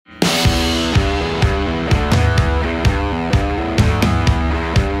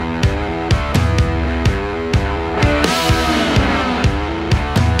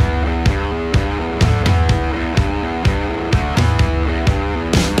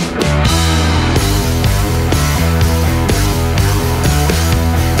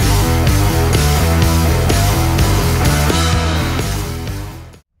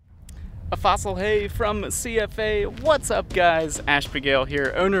Fossil Hey from CFA. What's up, guys? Ashby Gale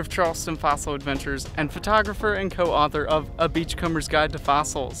here, owner of Charleston Fossil Adventures and photographer and co-author of A Beachcomber's Guide to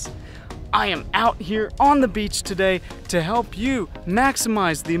Fossils. I am out here on the beach today to help you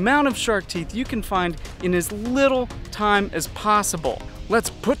maximize the amount of shark teeth you can find in as little time as possible. Let's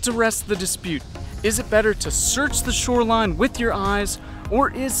put to rest the dispute. Is it better to search the shoreline with your eyes, or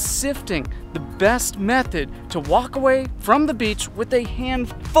is sifting the best method to walk away from the beach with a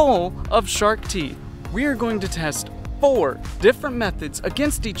handful of shark teeth? We are going to test 4 different methods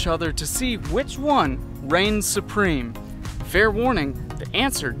against each other to see which one reigns supreme. Fair warning, the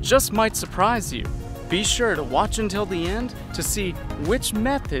answer just might surprise you. Be sure to watch until the end to see which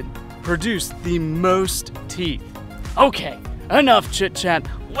method produced the most teeth. Okay, enough chit chat,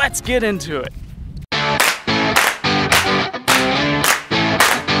 let's get into it.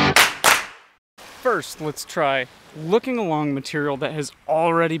 First, let's try looking along material that has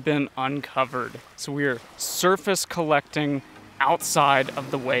already been uncovered. So we are surface collecting outside of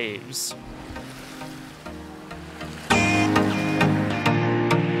the waves.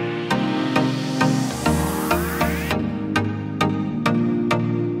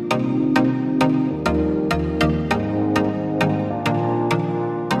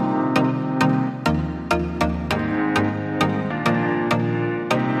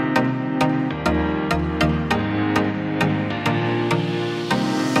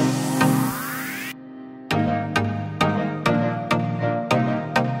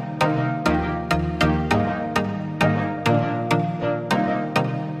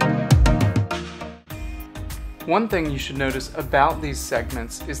 One thing you should notice about these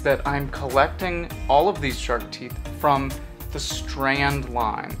segments is that I'm collecting all of these shark teeth from the strand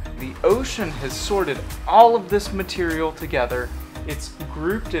line. The ocean has sorted all of this material together. It's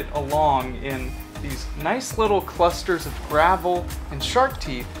grouped it along in these nice little clusters of gravel and shark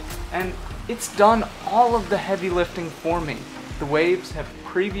teeth, and it's done all of the heavy lifting for me. The waves have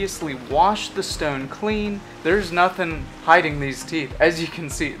previously washed the stone clean. There's nothing hiding these teeth. As you can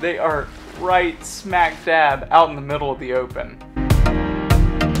see, they are right smack dab out in the middle of the open.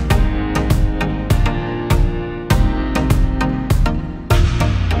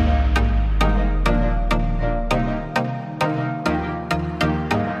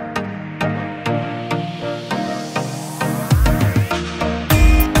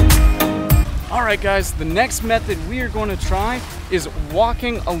 Alright guys, the next method we are going to try is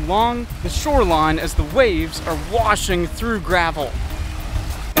walking along the shoreline as the waves are washing through gravel.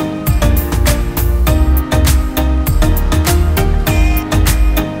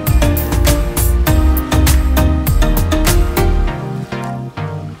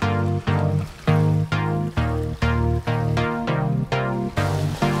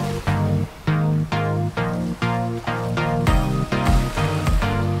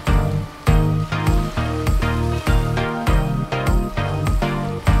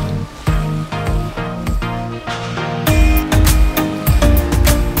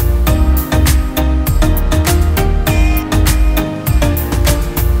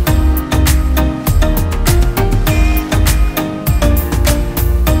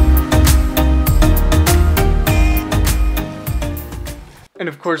 And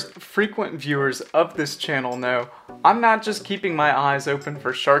of course, frequent viewers of this channel know I'm not just keeping my eyes open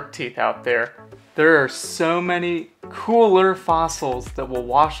for shark teeth out there. There are so many cooler fossils that will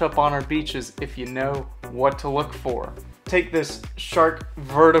wash up on our beaches if you know what to look for. Take this shark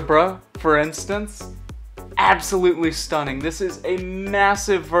vertebra, for instance. Absolutely stunning. This is a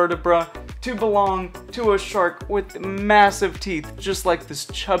massive vertebra to belong to a shark with massive teeth, just like this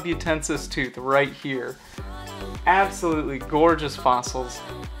Chubutensis tooth right here. Absolutely gorgeous fossils.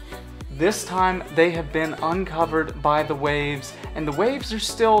 This time they have been uncovered by the waves, and the waves are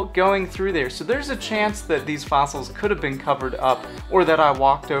still going through there, so there's a chance that these fossils could have been covered up, or that I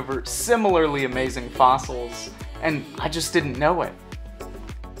walked over similarly amazing fossils and I just didn't know it.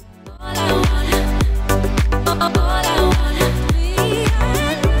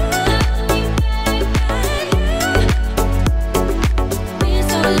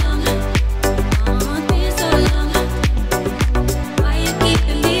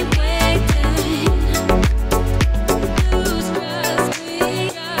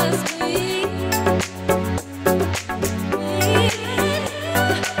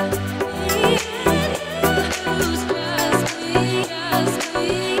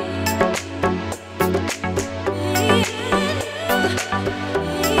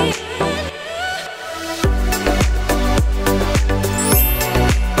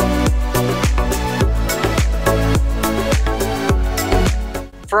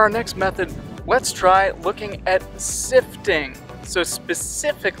 For our next method, let's try looking at sifting. So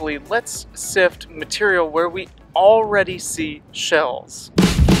specifically, let's sift material where we already see shells.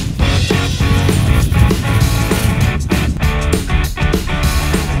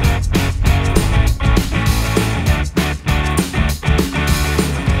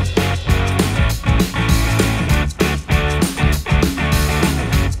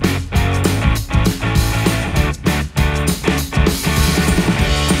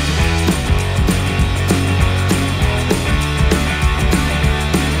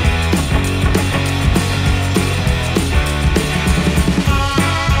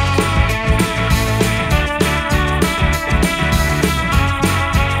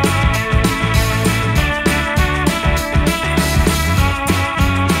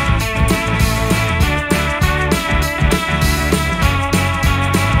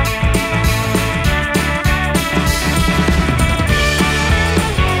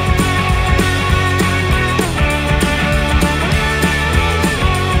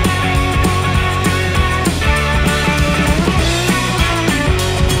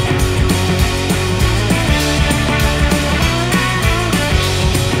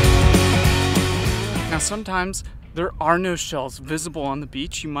 Sometimes there are no shells visible on the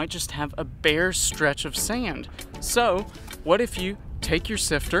beach. You might just have a bare stretch of sand. So what if you take your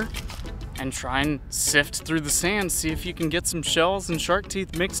sifter and try and sift through the sand, see if you can get some shells and shark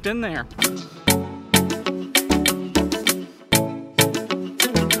teeth mixed in there.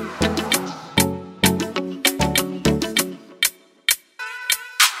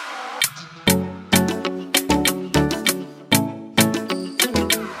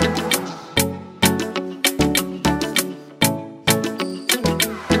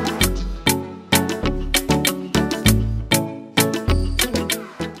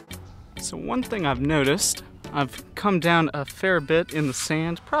 So one thing I've noticed, I've come down a fair bit in the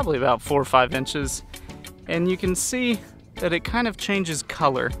sand, probably about 4 or 5 inches, and you can see that it kind of changes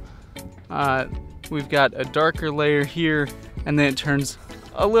color. We've got a darker layer here, and then it turns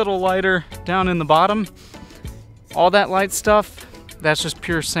a little lighter down in the bottom. All that light stuff, that's just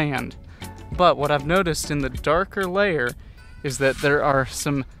pure sand. But what I've noticed in the darker layer is that there are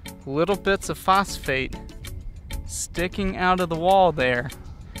some little bits of phosphate sticking out of the wall there.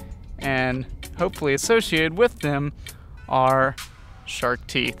 And hopefully associated with them are shark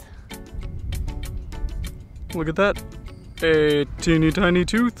teeth. Look at that, a teeny tiny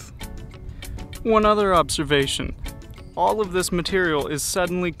tooth. One other observation, all of this material is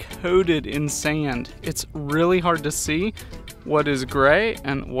suddenly coated in sand. It's really hard to see what is gray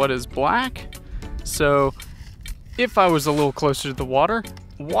and what is black. So if I was a little closer to the water,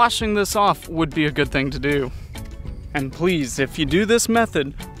 washing this off would be a good thing to do. And please, if you do this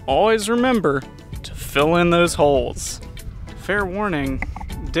method, always remember to fill in those holes. Fair warning,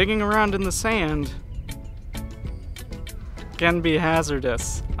 digging around in the sand can be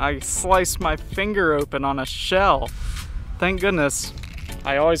hazardous. I sliced my finger open on a shell. Thank goodness,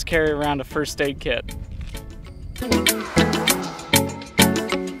 I always carry around a first aid kit.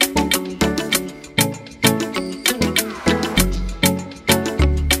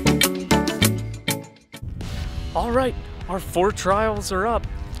 All right, our 4 trials are up.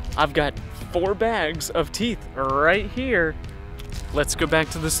 I've got 4 bags of teeth right here. Let's go back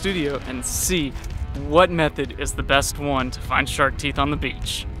to the studio and see what method is the best one to find shark teeth on the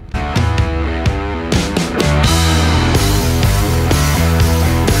beach.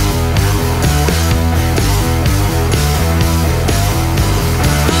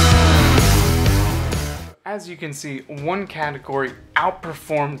 As you can see, one category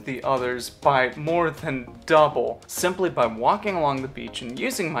outperformed the others by more than double. Simply by walking along the beach and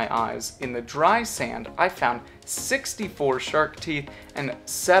using my eyes in the dry sand, I found 64 shark teeth and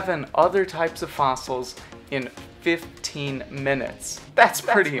 7 other types of fossils in 15 minutes. That's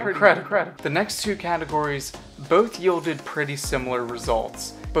pretty incredible. The next 2 categories both yielded pretty similar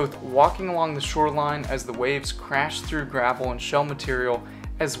results. Both walking along the shoreline as the waves crashed through gravel and shell material,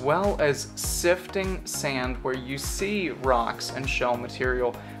 as well as sifting sand where you see rocks and shell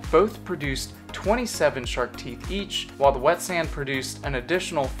material, both produced 27 shark teeth each, while the wet sand produced an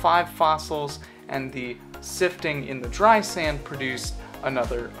additional 5 fossils and the sifting in the dry sand produced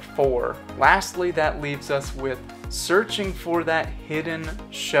another 4. Lastly, that leaves us with searching for that hidden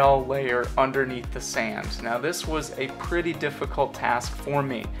shell layer underneath the sand. Now this was a pretty difficult task for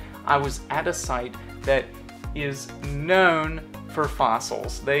me. I was at a site that is known for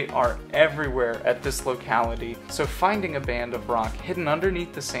fossils. They are everywhere at this locality, so finding a band of rock hidden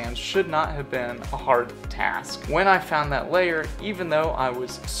underneath the sand should not have been a hard task. When I found that layer, even though I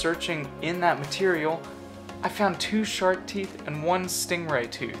was searching in that material, I found 2 shark teeth and 1 stingray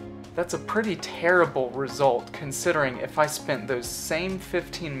tooth. That's a pretty terrible result considering if I spent those same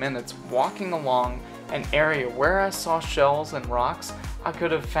 15 minutes walking along an area where I saw shells and rocks, I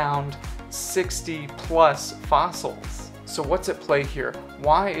could have found 60 plus fossils. So what's at play here?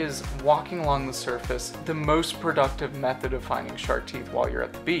 Why is walking along the surface the most productive method of finding shark teeth while you're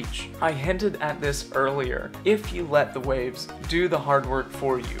at the beach? I hinted at this earlier. If you let the waves do the hard work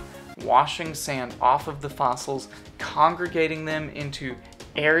for you, washing sand off of the fossils, congregating them into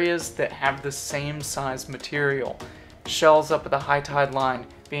areas that have the same size material, shells up at the high tide line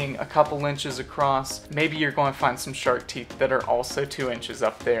being a couple inches across, maybe you're going to find some shark teeth that are also 2 inches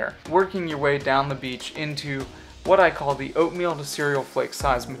up there. Working your way down the beach into what I call the oatmeal to cereal flake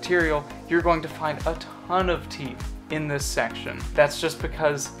size material, you're going to find a ton of teeth in this section. That's just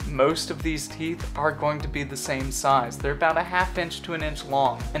because most of these teeth are going to be the same size. They're about a ½ inch to an inch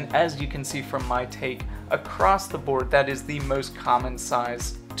long, and as you can see from my take, across the board that is the most common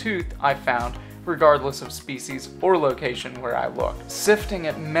size tooth I found, regardless of species or location where I look. Sifting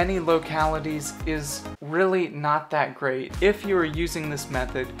at many localities is really not that great. If you are using this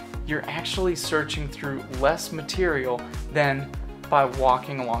method, you're actually searching through less material than by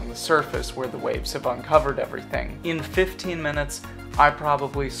walking along the surface where the waves have uncovered everything. In 15 minutes, I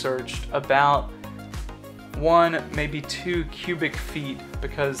probably searched about 1, maybe 2 cubic feet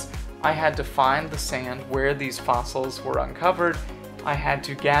because I had to find the sand where these fossils were uncovered. I had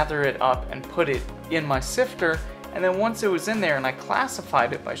to gather it up and put it in my sifter, and then once it was in there and I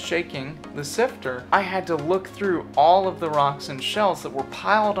classified it by shaking the sifter, I had to look through all of the rocks and shells that were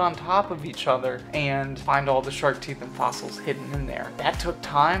piled on top of each other and find all the shark teeth and fossils hidden in there. That took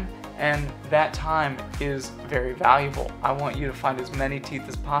time, and that time is very valuable. I want you to find as many teeth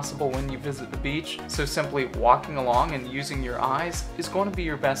as possible when you visit the beach, so simply walking along and using your eyes is going to be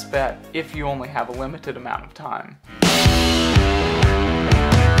your best bet if you only have a limited amount of time.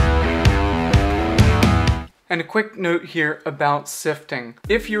 And a quick note here about sifting.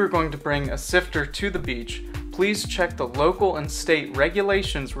 If you are going to bring a sifter to the beach, please check the local and state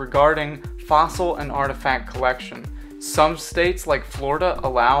regulations regarding fossil and artifact collection. Some states, like Florida,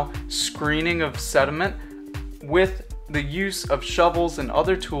 allow screening of sediment with the use of shovels and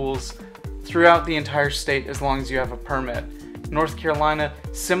other tools throughout the entire state as long as you have a permit. North Carolina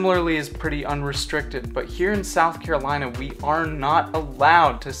similarly is pretty unrestricted, but here in South Carolina we are not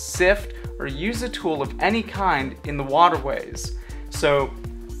allowed to sift or use a tool of any kind in the waterways. So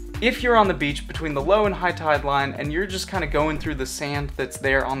if you're on the beach between the low and high tide line and you're just kind of going through the sand that's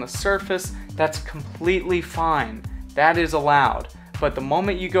there on the surface, that's completely fine. That is allowed. But the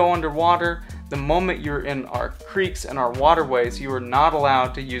moment you go underwater, the moment you're in our creeks and our waterways, you are not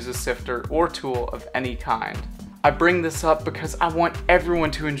allowed to use a sifter or tool of any kind. I bring this up because I want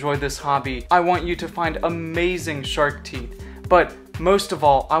everyone to enjoy this hobby. I want you to find amazing shark teeth, but most of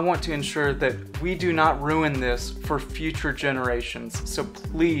all, I want to ensure that we do not ruin this for future generations. So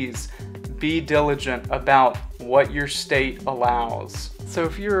please be diligent about what your state allows. So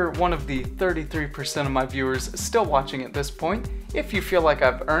if you're one of the 33% of my viewers still watching at this point, if you feel like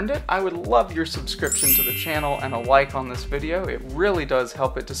I've earned it, I would love your subscription to the channel and a like on this video. It really does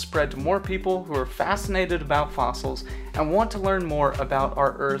help it to spread to more people who are fascinated about fossils and want to learn more about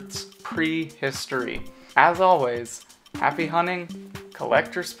our Earth's prehistory. As always, happy hunting,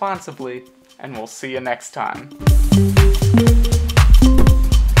 collect responsibly, and we'll see you next time.